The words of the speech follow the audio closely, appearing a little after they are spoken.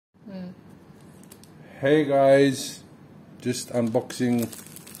Hey guys, just unboxing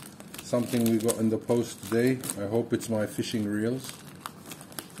something we got in the post today. I hope it's my fishing reels.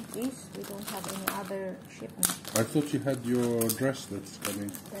 It is. We don't have any other shipment. I thought you had your dress that's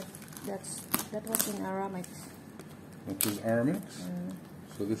coming. That was in Aramex. That was Aramex?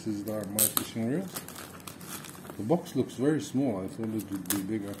 So this is my fishing reels. The box looks very small. I thought it would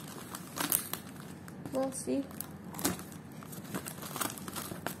be bigger. We'll see.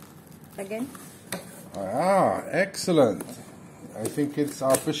 Again? Ah, excellent. I think it's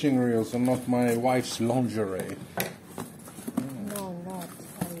our fishing reels and not my wife's lingerie. No, not.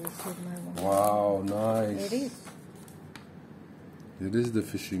 I received my one. Wow, nice. It is. It is the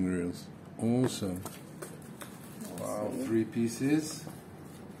fishing reels. Awesome. Wow, 3 pieces.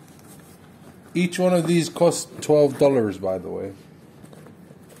 Each one of these costs $12, by the way.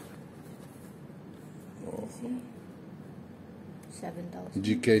 Oh. $7,000.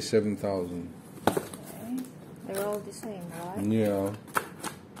 GK7000. Okay. They're all the same, right? Yeah.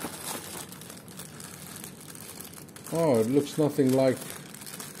 Oh, it looks nothing like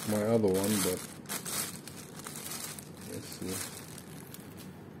my other one, but let's see.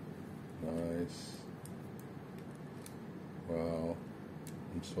 Nice. Wow.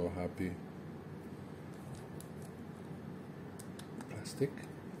 I'm so happy. Plastic.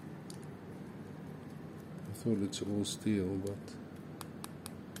 I thought it's all steel, but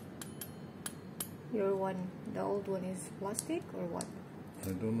Your one, the old one is plastic or what? I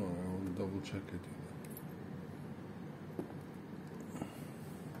don't know. I will double check it.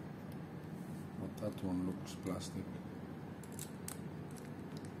 But that one looks plastic.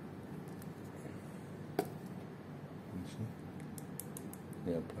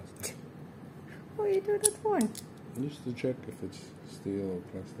 Yeah, plastic. Oh, you do that one? Just to check if it's steel or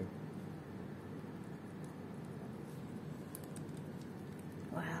plastic.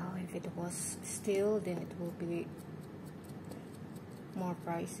 Well, if it was steel, then it will be more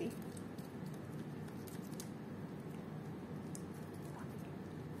pricey.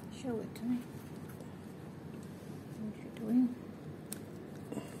 Show it to me. What you doing?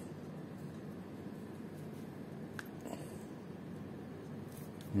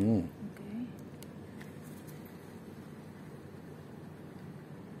 Okay.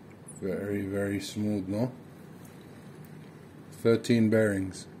 Very, very smooth, no? 13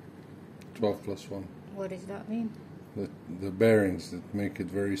 bearings. 12 plus 1. What does that mean? The bearings that make it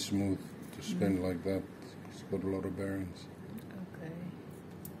very smooth to spin like that. It's got a lot of bearings. Okay.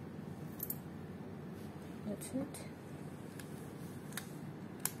 That's it.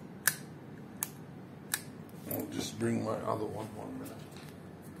 I'll just bring my other one 1 minute.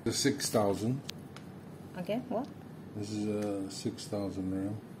 The 6,000. Again, what? This is a 6,000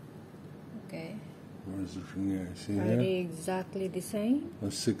 reel. Okay. Where is it from here? See Are here? they exactly the same?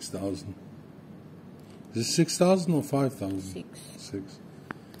 That's 6,000. Is it 6,000 or 5,000? 6. 6.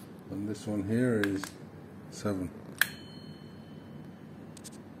 And this one here is 7.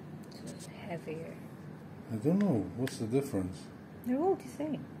 So it's heavier. I don't know. What's the difference? They're all the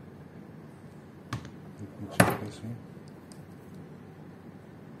same. Let me check this one.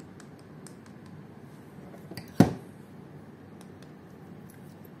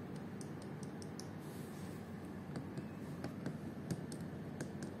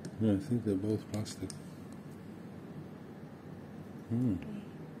 Yeah, I think they're both plastic.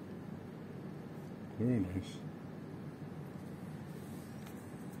 Very nice.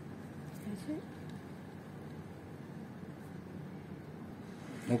 That's it.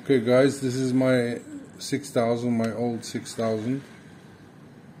 Okay guys, this is my 6,000, my old 6,000.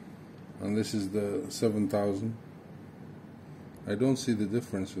 And this is the 7,000. I don't see the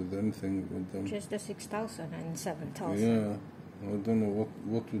difference with anything with them. Just the 6,000 and 7,000. Yeah, I don't know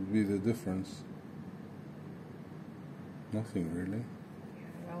what would be the difference. Nothing really.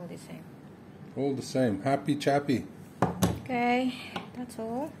 They're all the same. All the same. Happy chappy. Okay, that's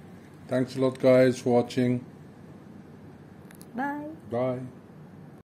all. Thanks a lot guys for watching. Bye. Bye.